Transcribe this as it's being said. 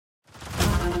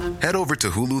Head over to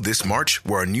Hulu this March,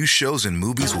 where our new shows and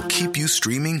movies will keep you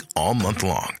streaming all month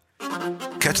long.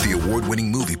 Catch the award-winning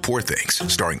movie Poor Things,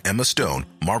 starring Emma Stone,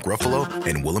 Mark Ruffalo,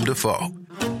 and Willem Dafoe.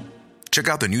 Check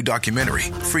out the new documentary,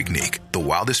 Freaknik, The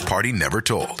Wildest Party Never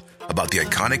Told, about the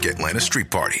iconic Atlanta Street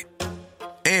Party.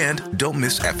 And don't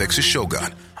miss FX's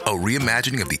Shogun, a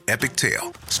reimagining of the epic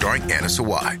tale, starring Anna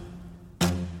Sawai.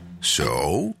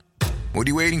 So, what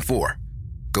are you waiting for?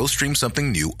 Go stream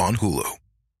something new on Hulu.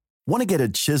 Want to get a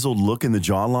chiseled look in the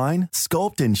jawline?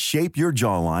 Sculpt and shape your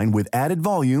jawline with added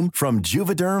volume from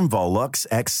Juvederm Volux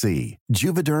XC.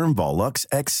 Juvederm Volux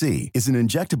XC is an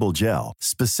injectable gel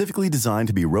specifically designed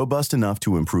to be robust enough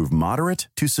to improve moderate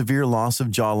to severe loss of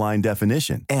jawline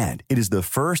definition. And it is the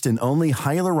first and only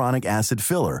hyaluronic acid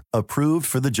filler approved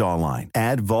for the jawline.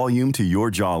 Add volume to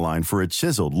your jawline for a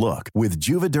chiseled look with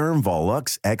Juvederm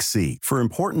Volux XC. For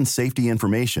important safety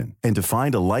information and to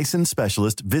find a licensed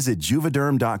specialist, visit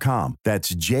juvederm.com.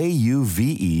 That's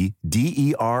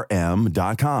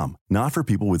JUVEDERM.com. Not for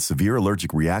people with severe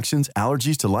allergic reactions,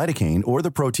 allergies to lidocaine, or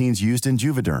the proteins used in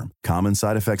Juvederm. Common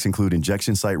side effects include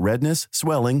injection site redness,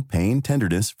 swelling, pain,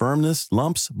 tenderness, firmness,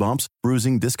 lumps, bumps,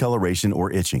 bruising, discoloration, or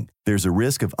itching. There's a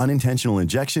risk of unintentional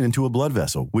injection into a blood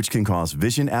vessel, which can cause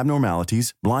vision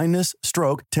abnormalities, blindness,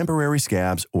 stroke, temporary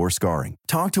scabs, or scarring.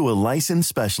 Talk to a licensed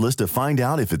specialist to find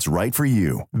out if it's right for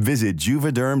you. Visit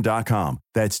Juvederm.com.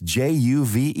 That's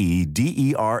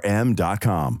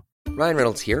JUVEDERM.com. Ryan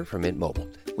Reynolds here from Mint Mobile.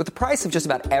 With the price of just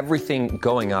about everything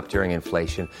going up during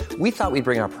inflation, we thought we'd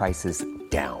bring our prices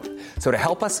down. So to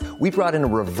help us, we brought in a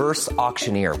reverse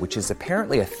auctioneer, which is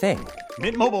apparently a thing.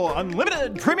 Mint Mobile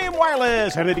Unlimited Premium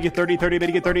Wireless. How to get 30, 30, bit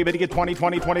to get 30, bit to get 20,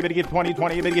 20, 20, bit to get 20,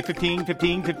 20, bit to get 15,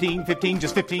 15, 15, 15,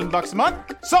 just $15 a month?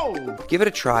 Sold! Give it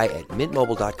a try at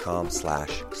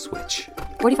mintmobile.com/switch.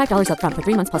 $45 up front for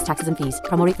 3 months plus taxes and fees.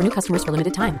 Promo rate for new customers for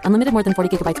limited time. Unlimited more than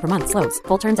 40 gigabytes per month. Slows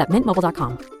full terms at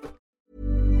mintmobile.com.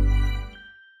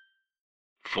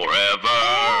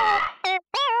 Forever.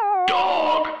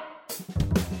 Dog.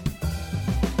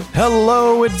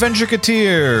 Hello,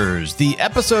 Adventureketeers! The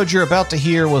episode you're about to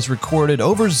hear was recorded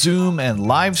over Zoom and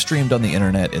live streamed on the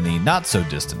internet in the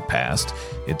not-so-distant past.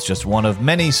 It's just one of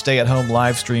many stay-at-home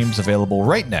live streams available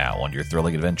right now on your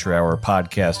Thrilling Adventure Hour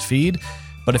podcast feed.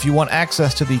 But if you want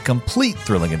access to the complete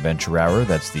Thrilling Adventure Hour,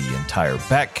 that's the entire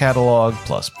back catalog,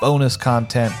 plus bonus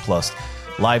content, plus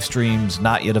live streams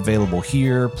not yet available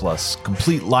here, plus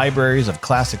complete libraries of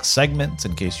classic segments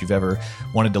in case you've ever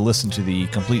wanted to listen to the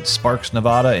complete Sparks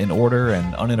Nevada in order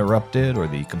and uninterrupted, or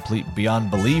the complete Beyond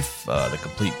Belief, the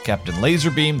complete Captain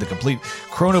Laserbeam, the complete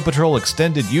Chrono Patrol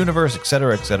Extended Universe,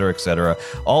 etc., etc., etc.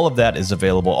 All of that is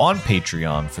available on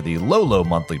Patreon for the low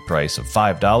monthly price of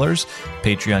 $5.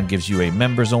 Patreon gives you a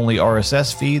members-only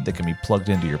RSS feed that can be plugged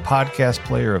into your podcast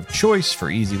player of choice for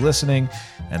easy listening,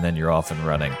 and then you're off and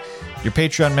running. Your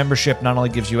Patreon membership not only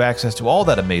gives you access to all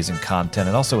that amazing content,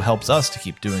 it also helps us to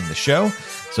keep doing the show.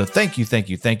 So thank you, thank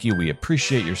you, thank you. We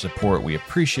appreciate your support. We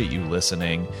appreciate you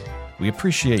listening. We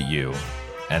appreciate you.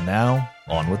 And now,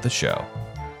 on with the show.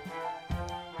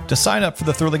 To sign up for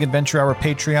the Thrilling Adventure Hour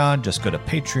Patreon, just go to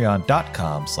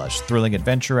patreon.com/Thrilling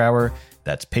Adventure Hour.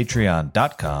 That's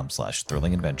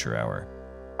patreon.com/Thrilling Adventure Hour.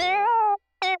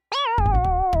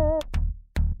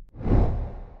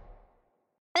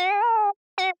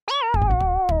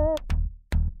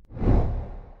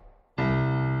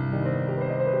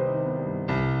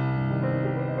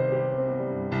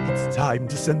 Time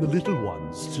to send the little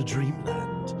ones to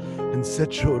dreamland and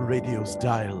set your radio's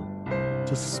dial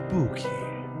to spooky.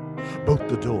 Bolt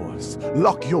the doors,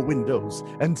 lock your windows,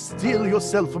 and steel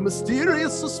yourself a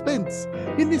mysterious suspense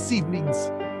in this evening's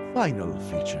final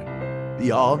feature,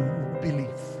 Beyond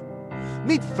Belief.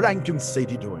 Meet Frank and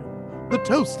Sadie Doyle, the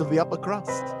toast of the upper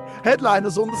crust,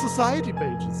 headliners on the society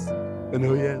pages. And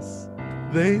oh yes,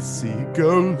 they see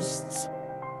ghosts.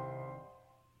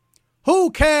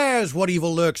 Who cares what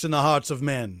evil lurks in the hearts of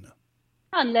men?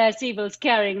 Unless evil's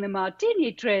carrying the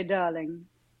martini tray, darling.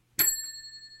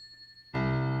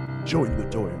 Join the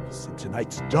Doyles in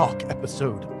tonight's dark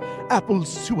episode,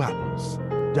 Apples to Apples,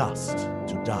 Dust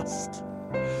to Dust.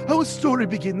 Our story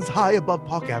begins high above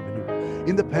Park Avenue,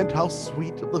 in the penthouse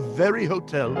suite of the very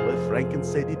hotel where Frank and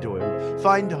Sadie Doyle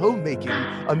find homemaking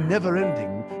a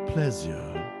never-ending pleasure.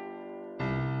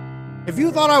 If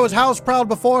you thought I was house-proud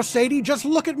before, Sadie, just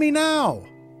look at me now.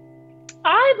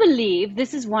 I believe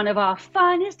this is one of our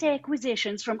finest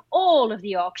acquisitions from all of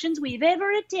the auctions we've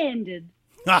ever attended.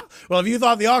 Well, if you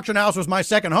thought the auction house was my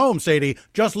second home, Sadie,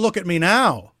 just look at me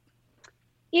now.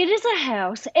 It is a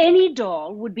house any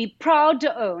doll would be proud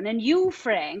to own, and you,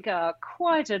 Frank, are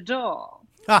quite a doll.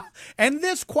 And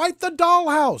this quite the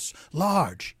dollhouse.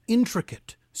 Large,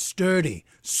 intricate, Sturdy.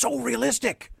 So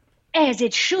realistic. As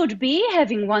it should be,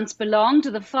 having once belonged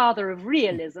to the father of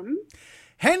realism.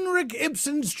 Henrik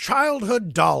Ibsen's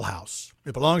childhood dollhouse.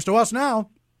 It belongs to us now.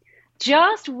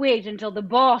 Just wait until the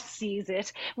boss sees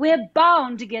it. We're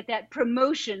bound to get that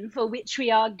promotion for which we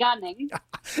are gunning.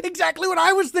 Exactly what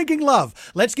I was thinking,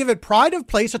 love. Let's give it pride of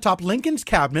place atop Lincoln's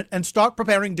cabinet and start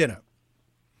preparing dinner.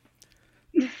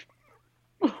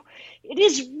 It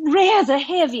is rather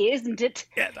heavy, isn't it?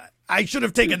 Yeah, I should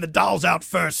have taken the dolls out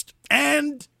first.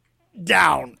 And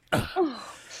down.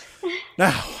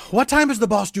 Now, what time is the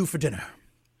boss due for dinner?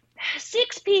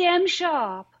 6 p.m.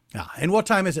 sharp. And what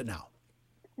time is it now?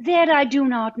 That I do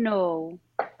not know.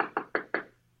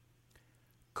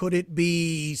 Could it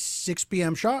be 6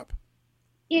 p.m. sharp?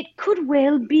 It could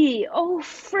well be. Oh,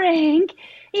 Frank,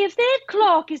 if that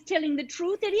clock is telling the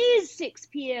truth, it is 6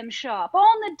 p.m. sharp,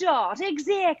 on the dot,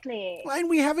 exactly. And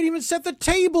we haven't even set the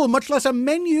table, much less a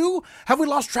menu. Have we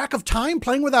lost track of time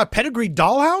playing with our pedigree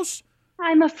dollhouse?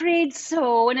 I'm afraid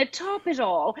so, and to top it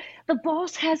all, the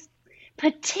boss has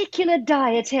particular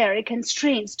dietary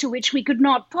constraints to which we could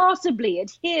not possibly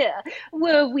adhere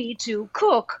were we to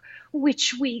cook,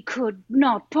 which we could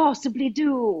not possibly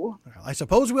do. Well, I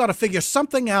suppose we ought to figure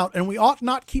something out, and we ought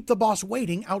not keep the boss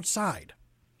waiting outside.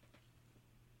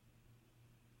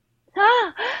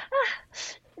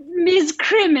 Miss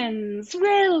Crimmins,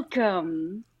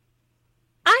 welcome.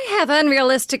 I have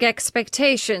unrealistic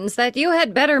expectations that you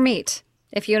had better meet,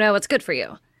 if you know what's good for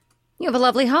you. You have a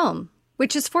lovely home,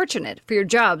 which is fortunate, for your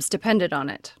job's dependent on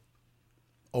it.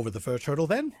 Over the first hurdle,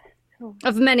 then?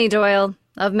 Of many, Doyle,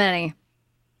 of many.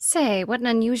 Say, what an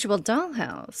unusual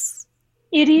dollhouse.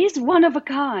 It is one of a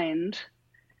kind.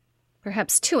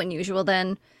 Perhaps too unusual,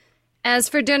 then. As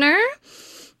for dinner,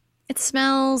 it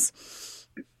smells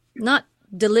not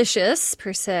delicious,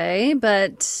 per se,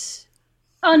 but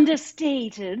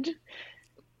understated.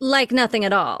 Like nothing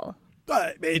at all.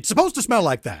 It's supposed to smell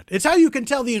like that. It's how you can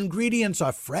tell the ingredients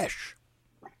are fresh.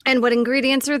 And what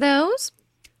ingredients are those?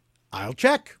 I'll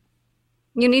check.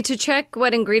 You need to check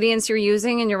what ingredients you're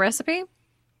using in your recipe?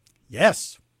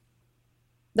 Yes.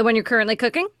 The one you're currently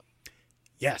cooking?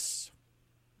 Yes.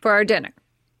 For our dinner?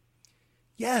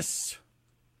 Yes.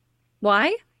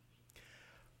 Why?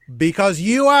 Because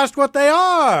you asked what they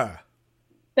are.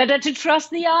 Better to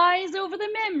trust the eyes over the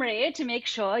memory to make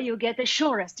sure you get the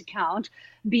surest account,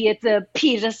 be it the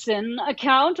Peterson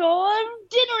account or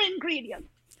dinner ingredient.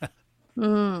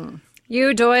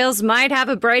 You Doyles might have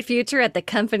a bright future at the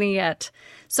company yet.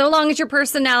 So long as your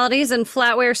personalities and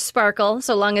flatware sparkle,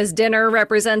 so long as dinner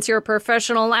represents your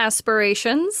professional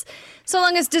aspirations, so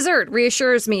long as dessert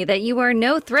reassures me that you are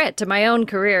no threat to my own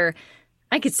career,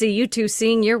 I could see you two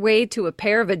seeing your way to a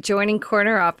pair of adjoining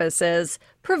corner offices,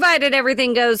 provided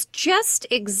everything goes just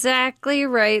exactly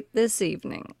right this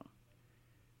evening.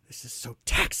 This is so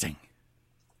taxing.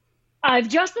 I've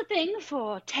just the thing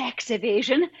for tax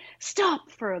evasion. Stop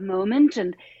for a moment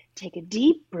and take a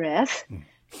deep breath.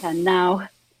 And now,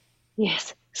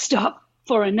 yes, stop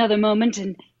for another moment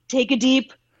and take a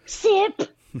deep sip.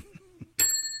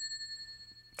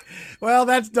 Well,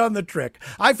 that's done the trick.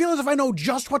 I feel as if I know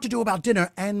just what to do about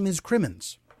dinner and Ms.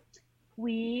 Crimmins.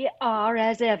 We are,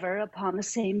 as ever, upon the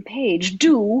same page.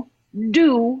 Do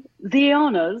the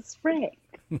honors, Frank.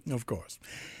 Of course.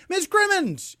 Miss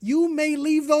Crimmins, you may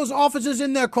leave those offices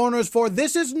in their corners, for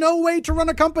this is no way to run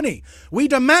a company. We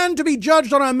demand to be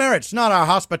judged on our merits, not our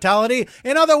hospitality.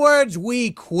 In other words,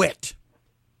 we quit.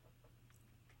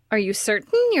 Are you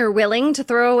certain you're willing to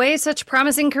throw away such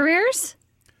promising careers?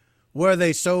 Were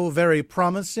they so very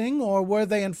promising, or were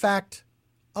they, in fact,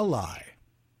 a lie?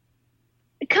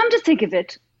 Come to think of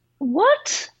it,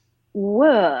 what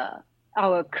were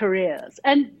our careers?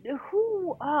 And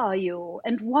who are you?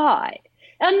 And why?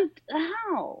 And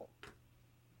how?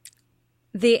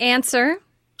 The answer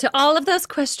to all of those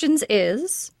questions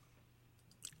is,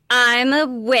 I'm a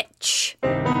witch.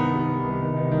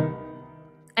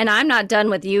 And I'm not done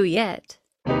with you yet.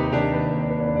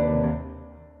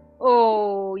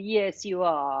 Oh, yes, you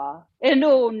are. And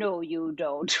oh, no, you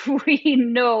don't. We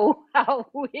know how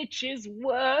witches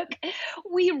work.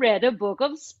 We read a book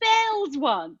of spells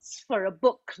once for a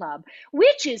book club.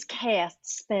 Witches cast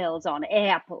spells on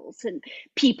apples, and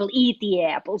people eat the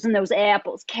apples, and those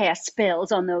apples cast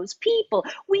spells on those people.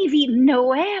 We've eaten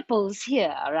no apples here,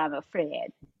 I'm afraid.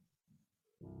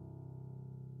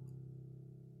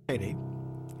 Katie,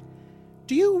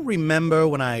 do you remember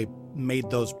when I made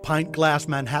those pint glass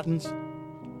Manhattans?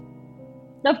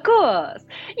 Of course.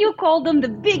 You called them the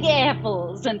Big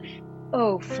Apples, and,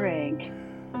 oh, Frank,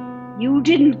 you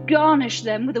didn't garnish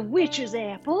them with a witch's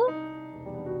apple.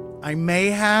 I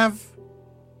may have.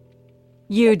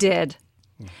 You did.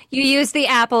 You used the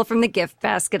apple from the gift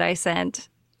basket I sent.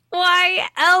 Why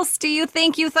else do you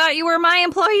think you thought you were my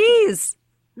employees?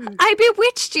 I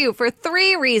bewitched you for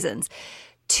 3 reasons.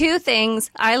 2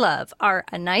 things I love are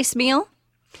a nice meal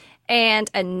and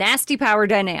a nasty power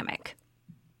dynamic.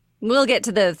 We'll get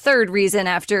to the 3rd reason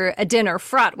after a dinner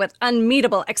fraught with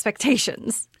unmeetable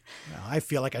expectations. I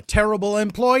feel like a terrible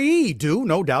employee, due,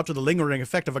 no doubt, to the lingering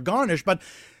effect of a garnish, but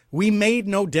we made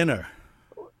no dinner.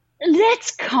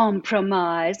 Let's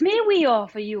compromise. May we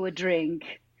offer you a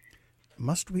drink?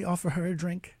 Must we offer her a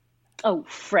drink? Oh,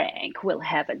 Frank, we'll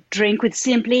have a drink with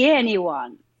simply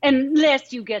anyone.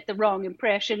 Unless you get the wrong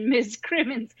impression, Miss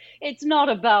Crimmins. It's not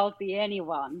about the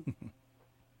anyone.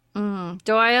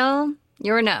 Doyle,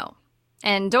 you're a no.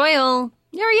 And Doyle,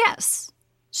 you're a yes.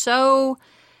 So,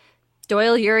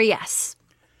 Doyle, you're a yes.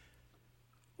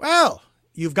 Well,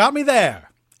 you've got me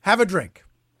there. Have a drink.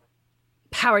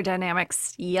 Power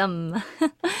dynamics, yum.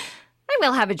 I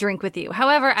will have a drink with you.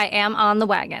 However, I am on the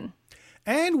wagon.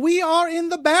 And we are in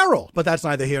the barrel, but that's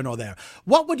neither here nor there.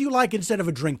 What would you like instead of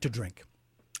a drink to drink?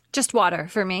 Just water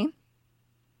for me.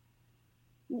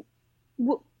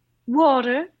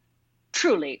 Water?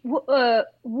 Truly,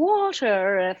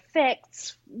 water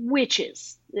affects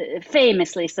witches,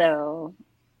 famously so.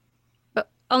 But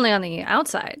only on the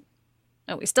outside.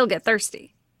 Oh, we still get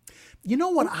thirsty. You know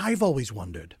what I've always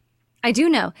wondered? I do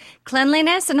know.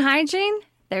 Cleanliness and hygiene,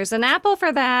 there's an apple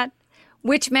for that.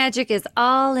 Witch magic is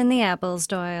all in the apples,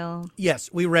 Doyle. Yes,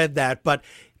 we read that, but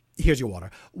here's your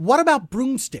water. What about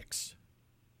broomsticks?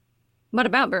 What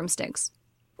about broomsticks?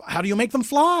 How do you make them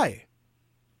fly?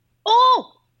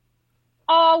 Oh!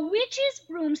 Are witches'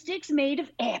 broomsticks made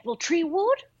of apple tree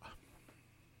wood?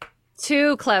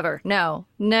 Too clever. No.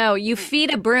 You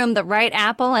feed a broom the right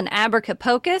apple and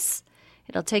abracapocus,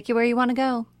 it'll take you where you want to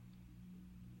go.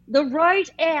 The right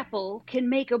apple can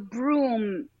make a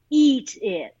broom eat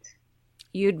it.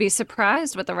 You'd be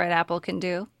surprised what the right apple can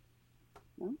do.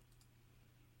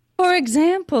 For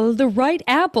example, the right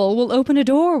apple will open a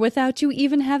door without you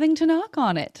even having to knock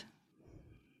on it.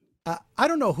 I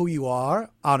don't know who you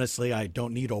are. Honestly, I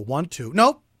don't need or want to.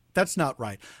 Nope, that's not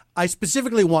right. I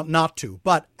specifically want not to.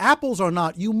 But apples or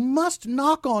not, you must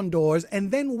knock on doors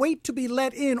and then wait to be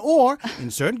let in. Or,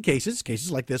 in certain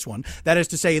cases like this one, that is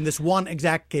to say, in this one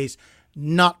exact case,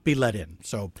 not be let in.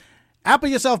 So, apple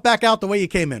yourself back out the way you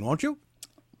came in, won't you?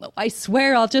 Well, I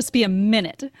swear I'll just be a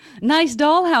minute. Nice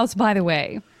dollhouse, by the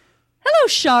way. Hello,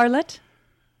 Charlotte.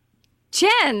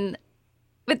 Jen,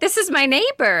 but this is my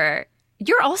neighbor.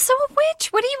 You're also a witch?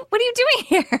 What are you doing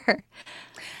here?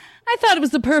 I thought it was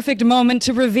the perfect moment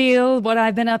to reveal what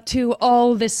I've been up to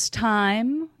all this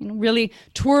time. Really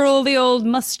twirl the old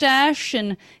mustache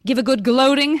and give a good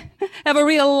gloating. Have a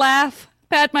real laugh.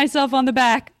 Pat myself on the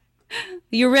back.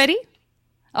 You ready?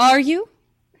 Are you?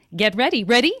 Get ready.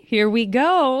 Ready? Here we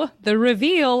go. The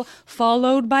reveal,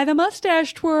 followed by the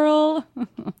mustache twirl.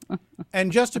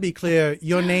 And just to be clear,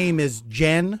 your name is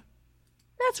Jen?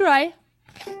 That's right.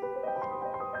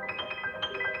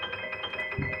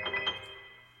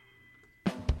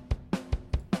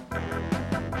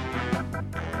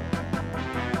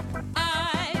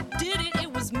 I did it.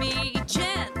 It was me,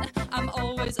 Jen. I'm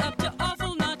always up to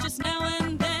awful, not just now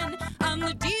and then. I'm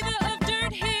the diva of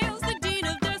dirt heels, the dean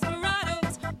of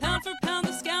desperados. Pound for pound,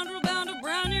 the scoundrel bound to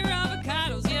brown your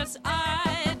avocados. Yes,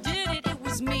 I did it. It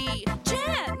was me,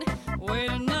 Jen. Wait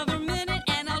another minute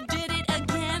and I'll did it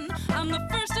again. I'm the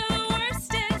first of the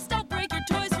worstest. I'll break your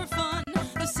toys for fun.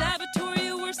 The saboteur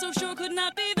you were so sure could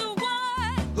not be the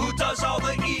one. Who does all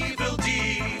the evil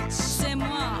deeds? C'est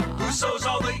moi. Who sows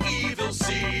all the evil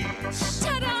seeds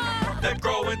Ta-da! that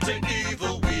grow into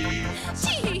evil weeds?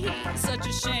 Gee, such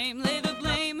a shame. Lay the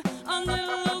blame on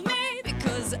little old me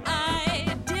because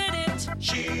I did it.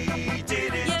 She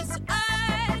did it. Yes,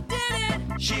 I did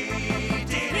it. She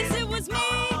did it. Yes, it was me,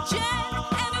 Jen.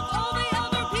 And of all the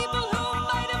other people who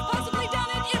might have possibly done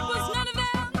it, it was none of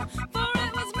them. For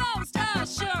it was most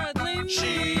assuredly me.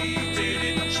 She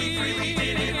did it. She freely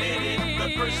did it. The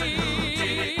person who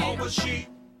did it all was she.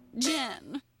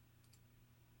 Jen.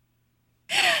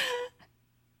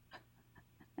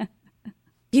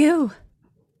 You.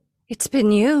 It's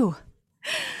been you.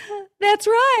 That's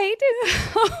right.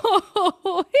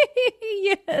 Oh,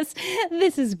 yes,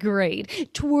 this is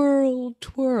great. Twirl,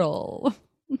 twirl.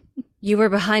 You were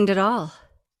behind it all.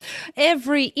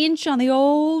 Every inch on the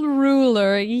old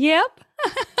ruler. Yep.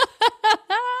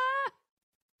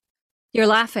 You're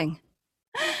laughing.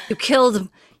 You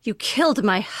killed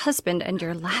my husband and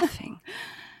you're laughing.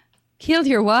 Killed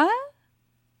your what?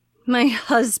 My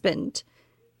husband.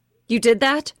 You did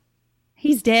that?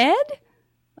 He's dead?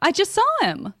 I just saw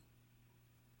him.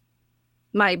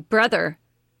 My brother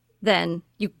then.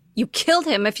 You killed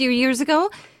him a few years ago?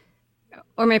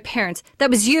 Or my parents. That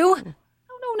was you?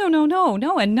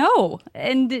 No.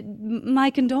 And my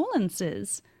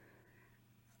condolences.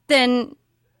 Then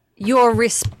you're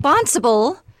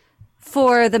responsible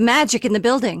for the magic in the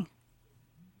building.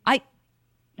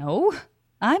 No,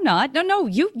 I'm not. No,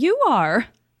 you are.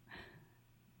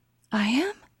 I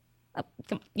am?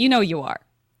 You know you are.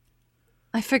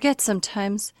 I forget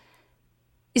sometimes.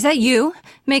 Is that you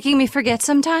making me forget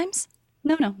sometimes?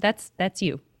 No, that's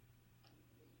you.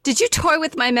 Did you toy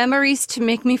with my memories to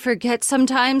make me forget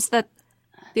sometimes that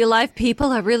the alive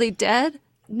people are really dead?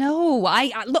 No,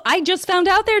 I just found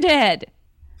out they're dead.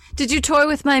 Did you toy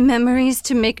with my memories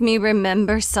to make me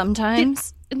remember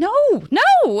sometimes? No.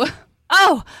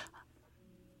 Oh!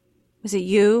 Was it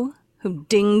you who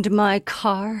dinged my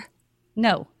car?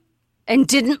 No. And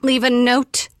didn't leave a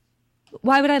note?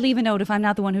 Why would I leave a note if I'm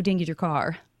not the one who dinged your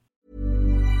car?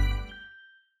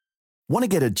 Want to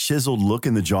get a chiseled look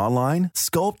in the jawline?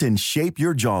 Sculpt and shape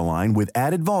your jawline with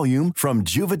added volume from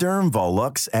Juvederm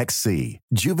Volux XC.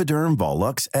 Juvederm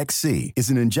Volux XC is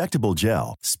an injectable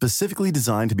gel specifically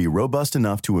designed to be robust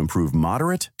enough to improve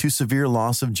moderate to severe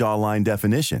loss of jawline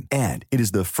definition. And it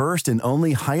is the first and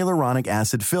only hyaluronic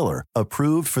acid filler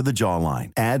approved for the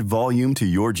jawline. Add volume to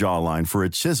your jawline for a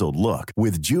chiseled look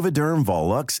with Juvederm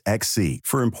Volux XC.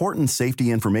 For important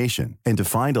safety information and to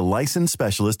find a licensed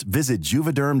specialist, visit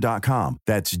juvederm.com.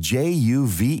 That's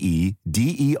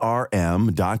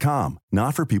JUVEDERM.com.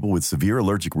 Not for people with severe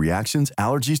allergic reactions,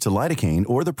 allergies to lidocaine,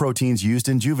 or the proteins used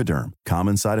in Juvederm.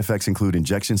 Common side effects include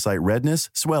injection site redness,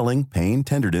 swelling, pain,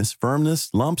 tenderness, firmness,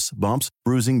 lumps, bumps,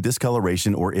 bruising,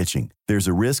 discoloration, or itching. There's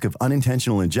a risk of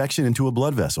unintentional injection into a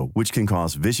blood vessel, which can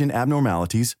cause vision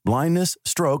abnormalities, blindness,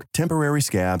 stroke, temporary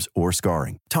scabs, or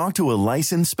scarring. Talk to a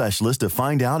licensed specialist to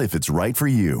find out if it's right for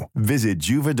you. Visit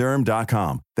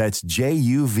Juvederm.com. That's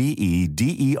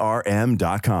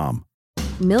JUVEDERM.com.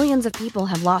 Millions of people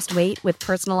have lost weight with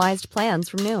personalized plans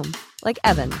from Noom. Like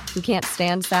Evan, who can't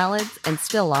stand salads and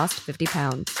still lost 50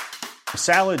 pounds.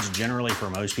 Salads generally for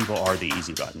most people are the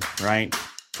easy button, right?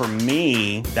 For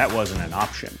me, that wasn't an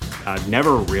option. I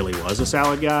never really was a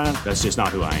salad guy. That's just not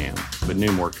who I am. But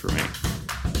Noom worked for me.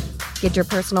 Get your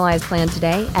personalized plan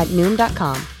today at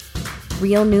Noom.com.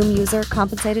 Real Noom user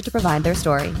compensated to provide their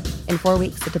story. In 4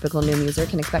 weeks, the typical Noom user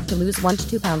can expect to lose 1 to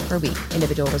 2 pounds per week.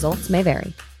 Individual results may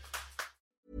vary.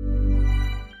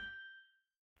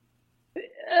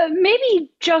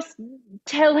 Maybe just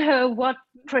tell her what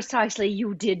precisely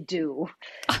you did do.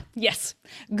 Yes,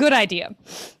 good idea.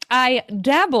 I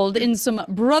dabbled in some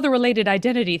brother-related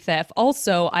identity theft.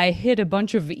 Also, I hid a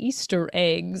bunch of Easter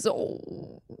eggs.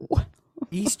 Oh.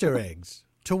 Easter eggs?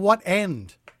 To what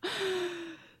end?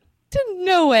 To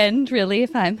no end, really,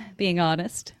 if I'm being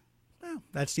honest. Well,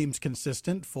 that seems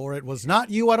consistent, for it was not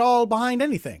you at all behind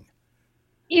anything.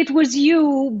 It was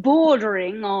you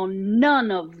bordering on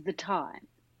none of the time.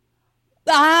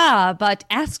 Ah, but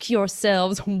ask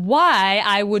yourselves why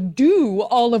I would do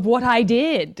all of what I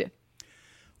did.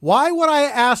 Why would I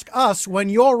ask us when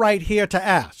you're right here to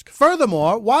ask?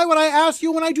 Furthermore, why would I ask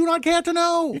you when I do not care to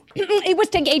know? It was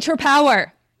to gauge her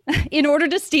power, in order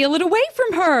to steal it away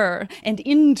from her and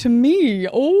into me.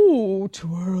 Oh,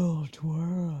 twirl,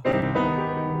 twirl.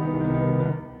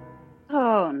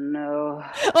 Oh, no.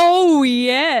 Oh,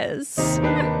 yes.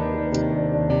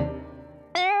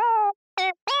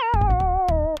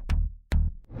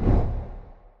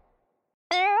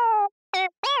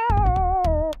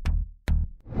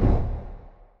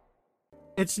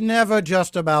 It's never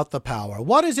just about the power.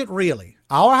 What is it really?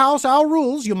 Our house, our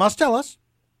rules, you must tell us.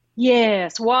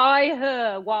 Yes, why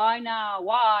her? Why now?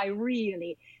 Why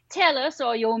really? Tell us,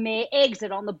 or you may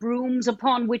exit on the brooms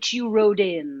upon which you rode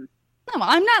in. No,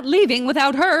 I'm not leaving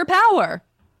without her power.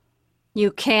 You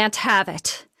can't have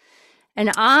it.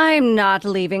 And I'm not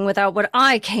leaving without what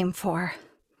I came for.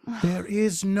 There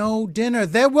is no dinner.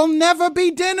 There will never be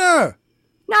dinner.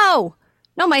 No,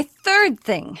 my third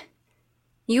thing.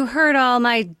 You heard all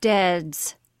my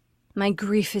deads. My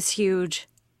grief is huge.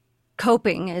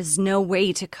 Coping is no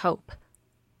way to cope.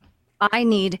 I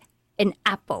need an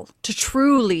apple to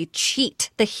truly cheat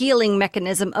the healing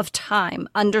mechanism of time,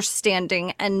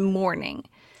 understanding, and mourning.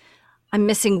 I'm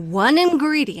missing one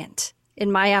ingredient in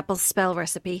my apple spell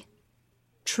recipe.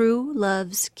 True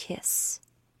love's kiss.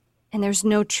 And there's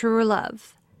no truer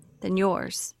love than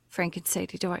yours, Frank and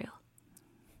Sadie Doyle.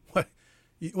 What?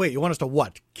 Wait, you want us to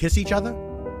what? Kiss each other?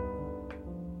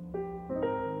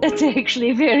 That's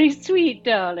actually very sweet,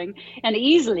 darling, and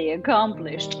easily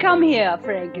accomplished. Come here,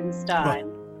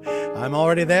 Frankenstein. I'm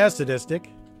already there, sadistic.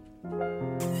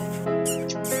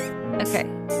 Okay,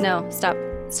 no, stop.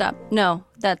 No,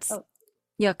 that's...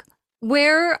 Yuck.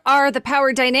 Where are the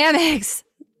power dynamics?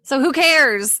 So who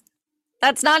cares?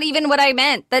 That's not even what I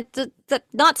meant. That's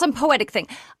not some poetic thing.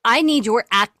 I need your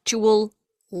actual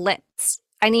lips.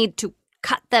 I need to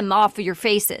cut them off of your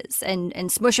faces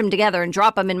and smush them together and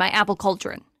drop them in my apple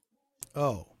cauldron.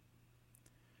 Oh.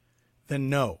 Then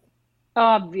no.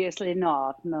 Obviously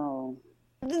not, no.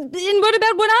 And what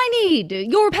about what I need?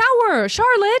 Your power,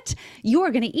 Charlotte.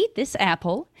 You're going to eat this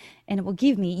apple, and it will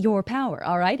give me your power,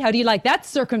 all right? How do you like that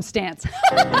circumstance?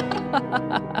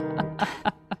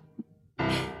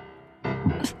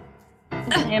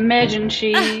 I imagine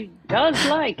she does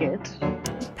like it.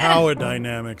 Power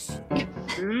dynamics.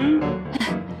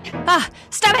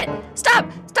 Stop it!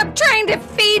 Stop trying to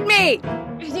feed me!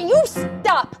 You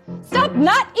stop! Stop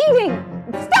not eating!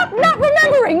 Stop not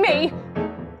remembering me!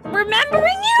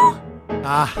 Remembering you?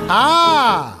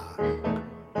 Aha!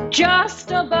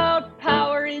 Just about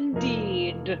power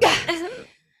indeed.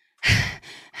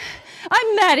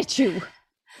 I'm mad at you.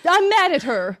 I'm mad at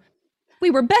her.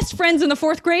 We were best friends in the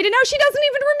 4th grade, and now she doesn't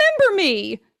even remember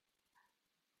me.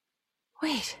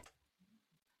 Wait.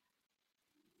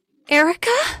 Erica?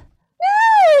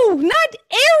 No, not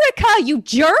Erica, you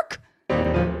jerk!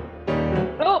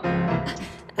 Oh.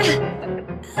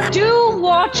 Do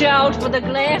watch out for the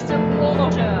glass of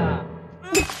water.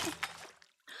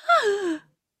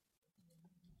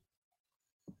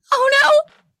 Oh no!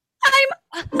 I'm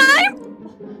wet!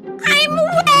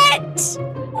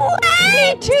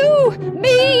 Wet!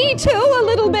 Me too, a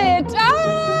little bit.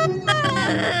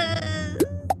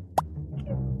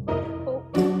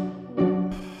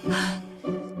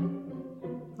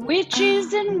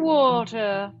 Witches and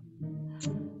water.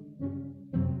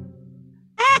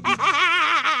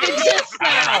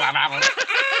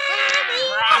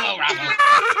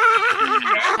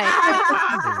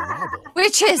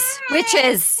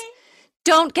 Witches!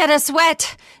 Don't get us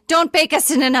wet. Don't bake us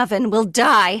in an oven. We'll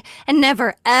die. And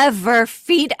never, ever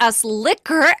feed us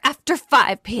liquor after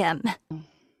 5 p.m.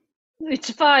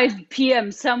 It's 5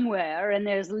 p.m. somewhere, and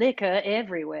there's liquor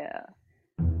everywhere.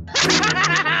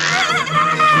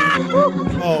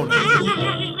 Oh, no.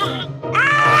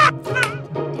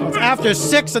 It's after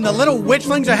 6 and the little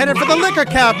witchlings are headed for the liquor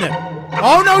cabinet.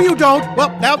 Oh, no, you don't. Well,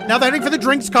 now they're heading for the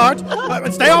drinks cart.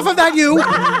 Stay off of that, you.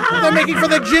 They're making for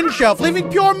the gin shelf, leaving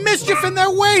pure mischief in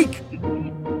their wake.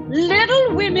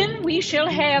 Little women we shall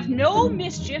have no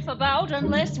mischief about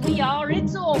unless we are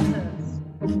its authors.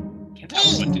 Can't tell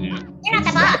us what to do. You're not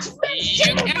the boss.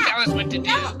 You can't tell us what to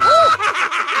do.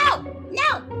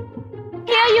 No.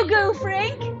 Here you go,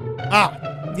 Frank. Ah,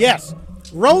 yes.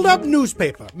 Rolled up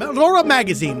newspaper. Rolled up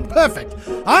magazine. Perfect.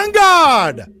 On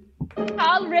guard.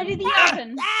 I'll ready the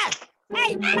oven.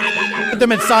 Put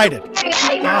them inside it.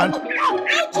 Come on.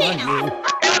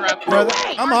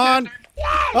 Come on.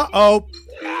 Uh-oh.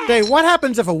 Say, what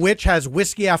happens if a witch has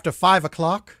whiskey after 5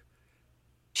 o'clock?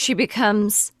 She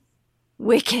becomes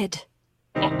wicked.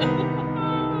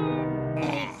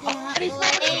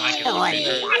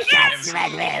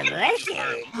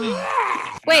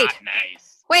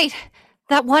 Wait,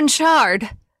 that one shard,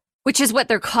 which is what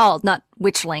they're called, not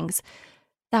witchlings.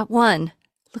 That one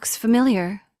looks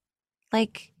familiar,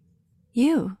 like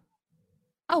you.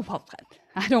 Oh, well,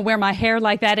 I don't wear my hair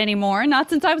like that anymore, not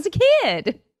since I was a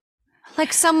kid.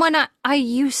 Like someone I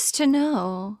used to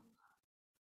know.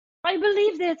 I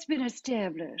believe that's been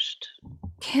established.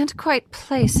 Can't quite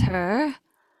place her.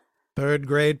 3rd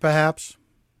grade, perhaps?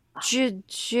 Jenny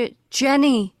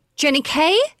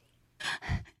K?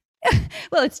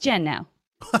 Well, it's Jen now.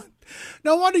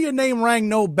 No wonder your name rang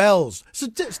no bells.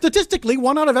 Statistically,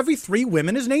 1 out of every 3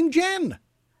 women is named Jen.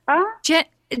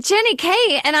 Jenny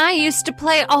K and I used to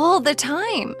play all the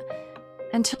time.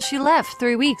 Until she left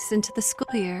 3 weeks into the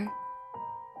school year.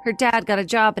 Her dad got a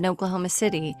job in Oklahoma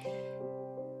City.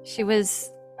 You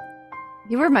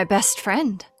were my best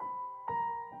friend.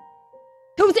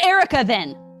 Who's Erica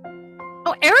then?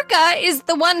 Oh, Erica is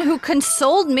the one who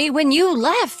consoled me when you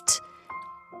left.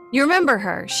 You remember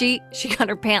her? She got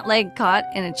her pant leg caught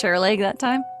in a chair leg that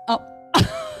time. Oh,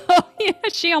 yeah,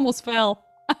 she almost fell.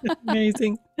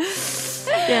 Amazing.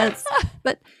 Yes,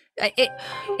 but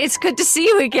it's good to see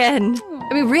you again.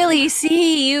 I mean, really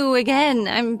see you again.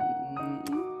 I'm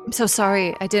so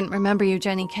sorry I didn't remember you,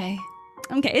 Jenny K.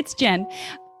 Okay, it's Jen.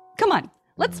 Come on,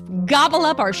 let's gobble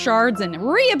up our shards and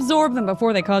reabsorb them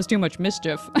before they cause too much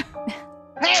mischief.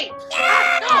 Hey!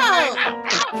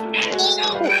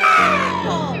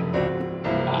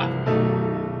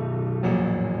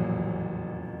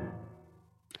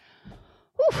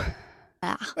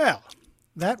 Well,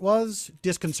 that was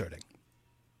disconcerting.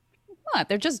 What?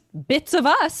 They're just bits of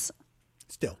us.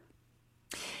 Still.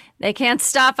 They can't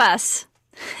stop us.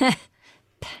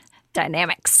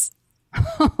 Dynamics.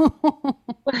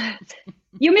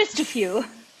 You missed a few.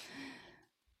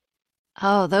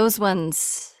 Oh, those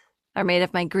ones are made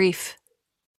of my grief.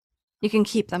 You can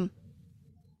keep them.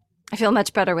 I feel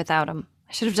much better without them.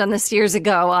 I should have done this years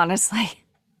ago, honestly.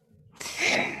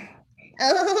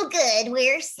 Oh, good.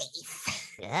 We're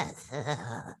safe. Yes.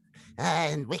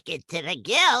 And wicked to the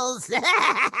gills.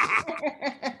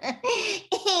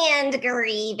 And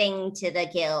grieving to the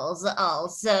gills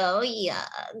also.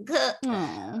 Yuck.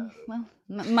 Oh, well,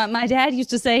 my dad used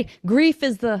to say, grief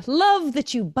is the love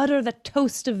that you butter the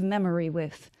toast of memory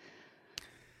with.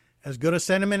 As good a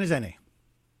sentiment as any.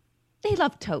 They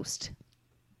love toast.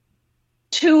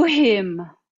 To him.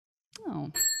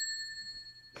 Oh.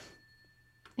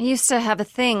 I used to have a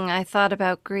thing I thought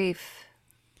about grief.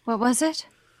 What was it?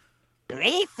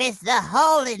 Grief is the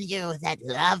hole in you that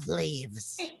love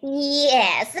leaves.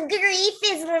 Yes, grief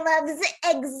is love's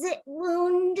exit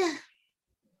wound.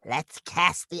 Let's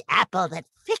cast the apple that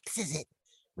fixes it.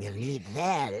 We'll read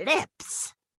their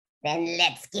lips. Then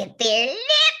let's get their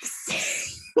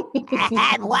lips.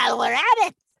 And while we're at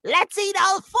it, let's eat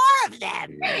all 4 of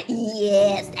them.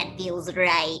 Yes, that feels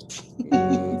right.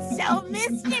 So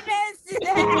mischievous.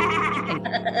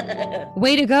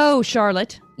 Way to go,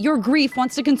 Charlotte. Your grief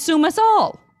wants to consume us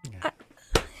all.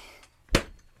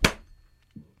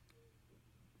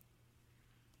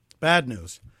 Bad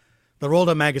news. The rolled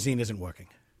up magazine isn't working.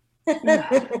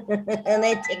 And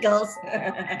it tickles.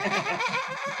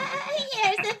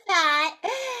 Here's a thought.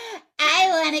 I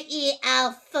want to eat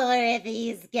all 4 of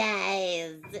these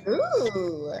guys.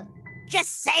 Ooh.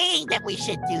 Just saying that we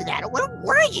should do that. What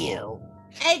were you?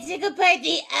 I took apart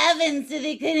the oven so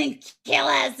they couldn't kill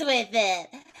us with it.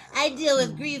 I deal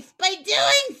with grief by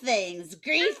doing things.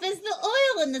 Grief is the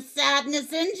oil in the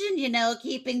sadness engine, you know,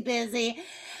 keeping busy.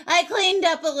 I cleaned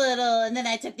up a little, and then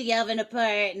I took the oven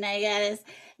apart, and I got us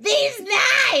these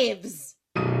knives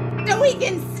so we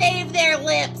can save their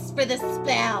lips for the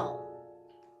spell.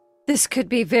 This could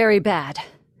be very bad.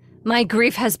 My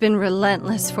grief has been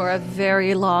relentless for a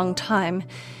very long time.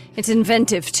 It's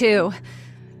inventive, too.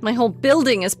 My whole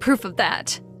building is proof of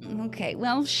that. Okay,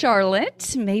 well,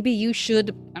 Charlotte, maybe you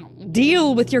should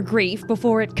deal with your grief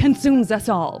before it consumes us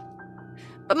all.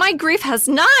 But my grief has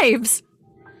knives!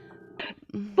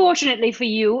 Fortunately for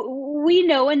you, we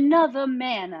know another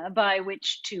manner by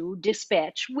which to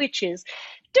dispatch witches.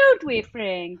 Don't we,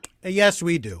 Frank? Yes,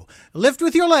 we do. Lift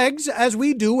with your legs, as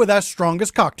we do with our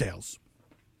strongest cocktails.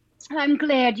 I'm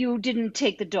glad you didn't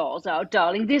take the dolls out,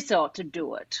 darling. This ought to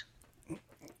do it.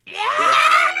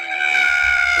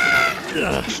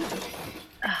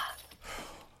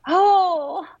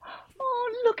 Oh,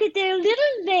 look at their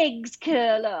little legs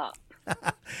curl up.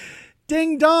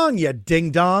 Ding dong, you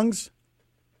ding dongs.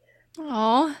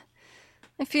 Oh,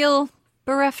 I feel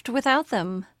bereft without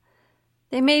them.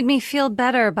 They made me feel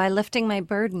better by lifting my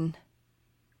burden.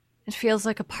 It feels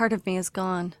like a part of me is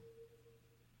gone.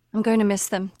 I'm going to miss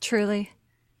them, truly.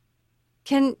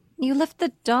 Can you lift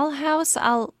the dollhouse?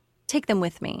 I'll take them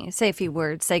with me, say a few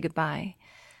words, say goodbye.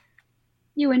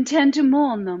 You intend to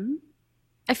mourn them?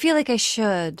 I feel like I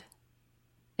should.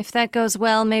 If that goes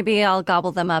well, maybe I'll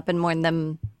gobble them up and mourn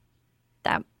them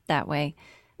that way.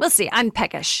 We'll see. I'm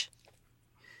peckish.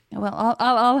 Well,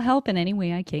 I'll help in any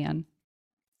way I can.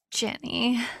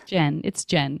 Jenny. Jen. It's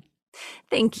Jen.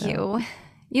 Thank you.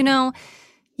 You know,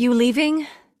 you leaving,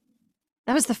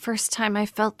 that was the first time I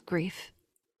felt grief.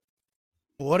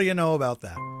 What do you know about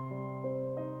that?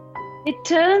 It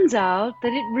turns out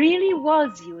that it really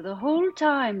was you the whole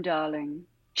time, darling.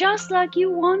 Just like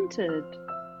you wanted.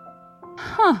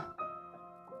 Huh.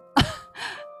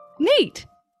 Neat.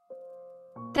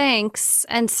 Thanks,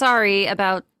 and sorry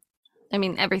about,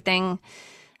 everything,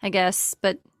 I guess,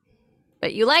 but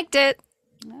you liked it.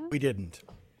 We didn't.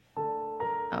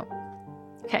 Oh.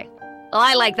 Okay. Well,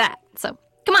 I like that, so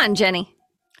come on, Jenny.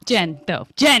 Jen, though.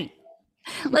 Jen!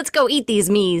 Let's go eat these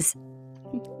me's.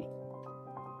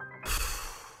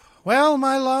 Well,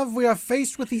 my love, we are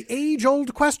faced with the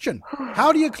age-old question.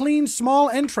 How do you clean small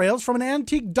entrails from an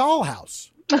antique dollhouse?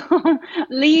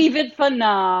 Leave it for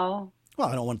now. Well,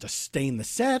 I don't want to stain the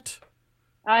set.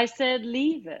 I said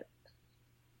leave it.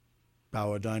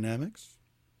 Power dynamics?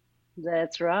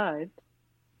 That's right.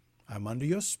 I'm under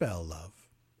your spell, love.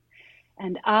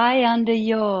 And I under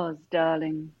yours,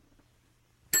 darling.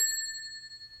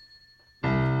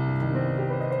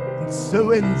 And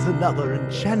so ends another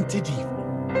enchanted evening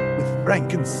with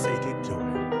Frank and Sadie Doyle.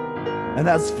 And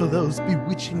as for those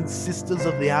bewitching sisters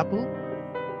of the apple,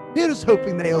 here's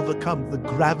hoping they overcome the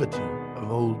gravity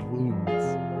of old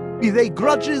wounds, be they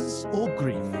grudges or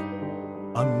grief,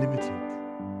 unlimited.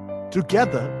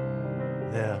 Together,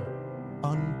 they're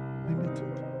unparalleled.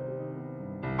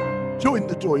 Join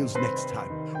the Doyles next time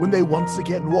when they once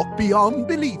again walk beyond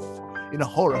belief in a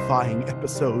horrifying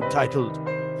episode titled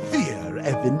Fear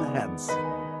Evan Hansen.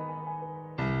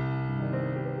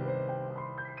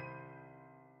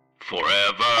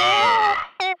 Forever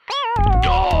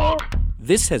Dog.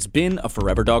 This has been a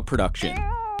Forever Dog production.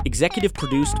 Executive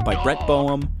produced by Brett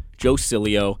Boehm, Joe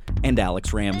Cilio, and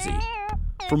Alex Ramsey.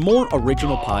 For more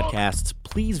original podcasts,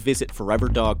 please visit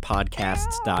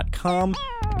foreverdogpodcasts.com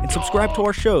and subscribe to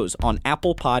our shows on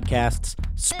Apple Podcasts,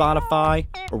 Spotify,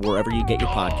 or wherever you get your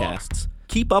podcasts.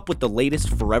 Keep up with the latest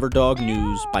Forever Dog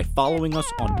news by following us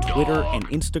on Twitter and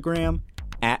Instagram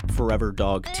at Forever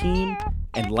Dog Team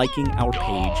and liking our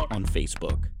page on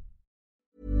Facebook.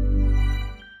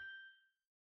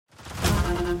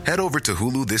 Head over to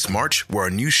Hulu this March, where our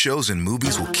new shows and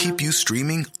movies will keep you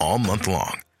streaming all month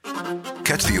long.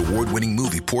 Catch the award-winning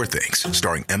movie Poor Things,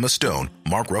 starring Emma Stone,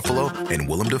 Mark Ruffalo, and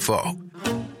Willem Dafoe.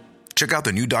 Check out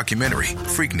the new documentary,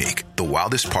 Freaknik, The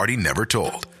Wildest Party Never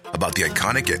Told, about the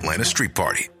iconic Atlanta Street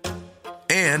Party.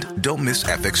 And don't miss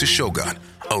FX's Shogun,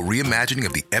 a reimagining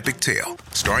of the epic tale,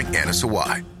 starring Anna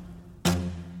Sawai.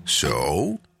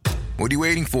 So, what are you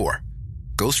waiting for?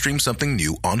 Go stream something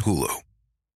new on Hulu.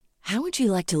 How would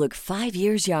you like to look 5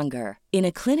 years younger? In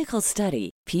a clinical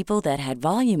study, people that had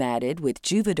volume added with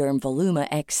Juvederm Voluma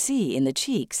XC in the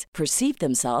cheeks perceived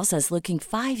themselves as looking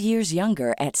 5 years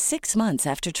younger at 6 months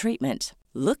after treatment.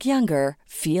 Look younger,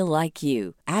 feel like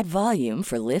you. Add volume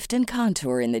for lift and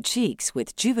contour in the cheeks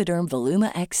with Juvederm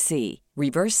Voluma XC.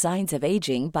 Reverse signs of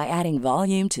aging by adding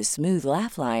volume to smooth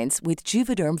laugh lines with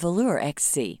Juvederm Volure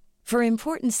XC. For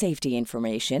important safety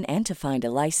information and to find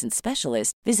a licensed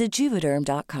specialist, visit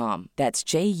Juvederm.com. That's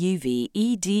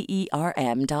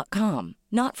JUVEDERM.com.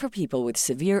 Not for people with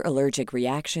severe allergic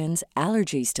reactions,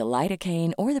 allergies to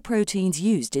lidocaine, or the proteins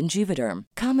used in Juvederm.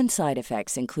 Common side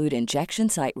effects include injection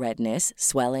site redness,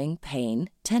 swelling, pain,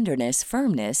 tenderness,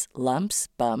 firmness, lumps,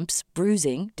 bumps,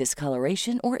 bruising,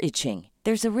 discoloration, or itching.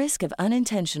 There's a risk of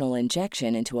unintentional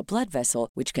injection into a blood vessel,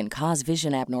 which can cause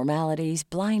vision abnormalities,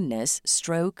 blindness,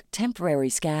 stroke, temporary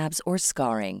scabs, or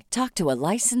scarring. Talk to a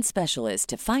licensed specialist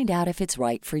to find out if it's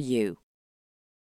right for you.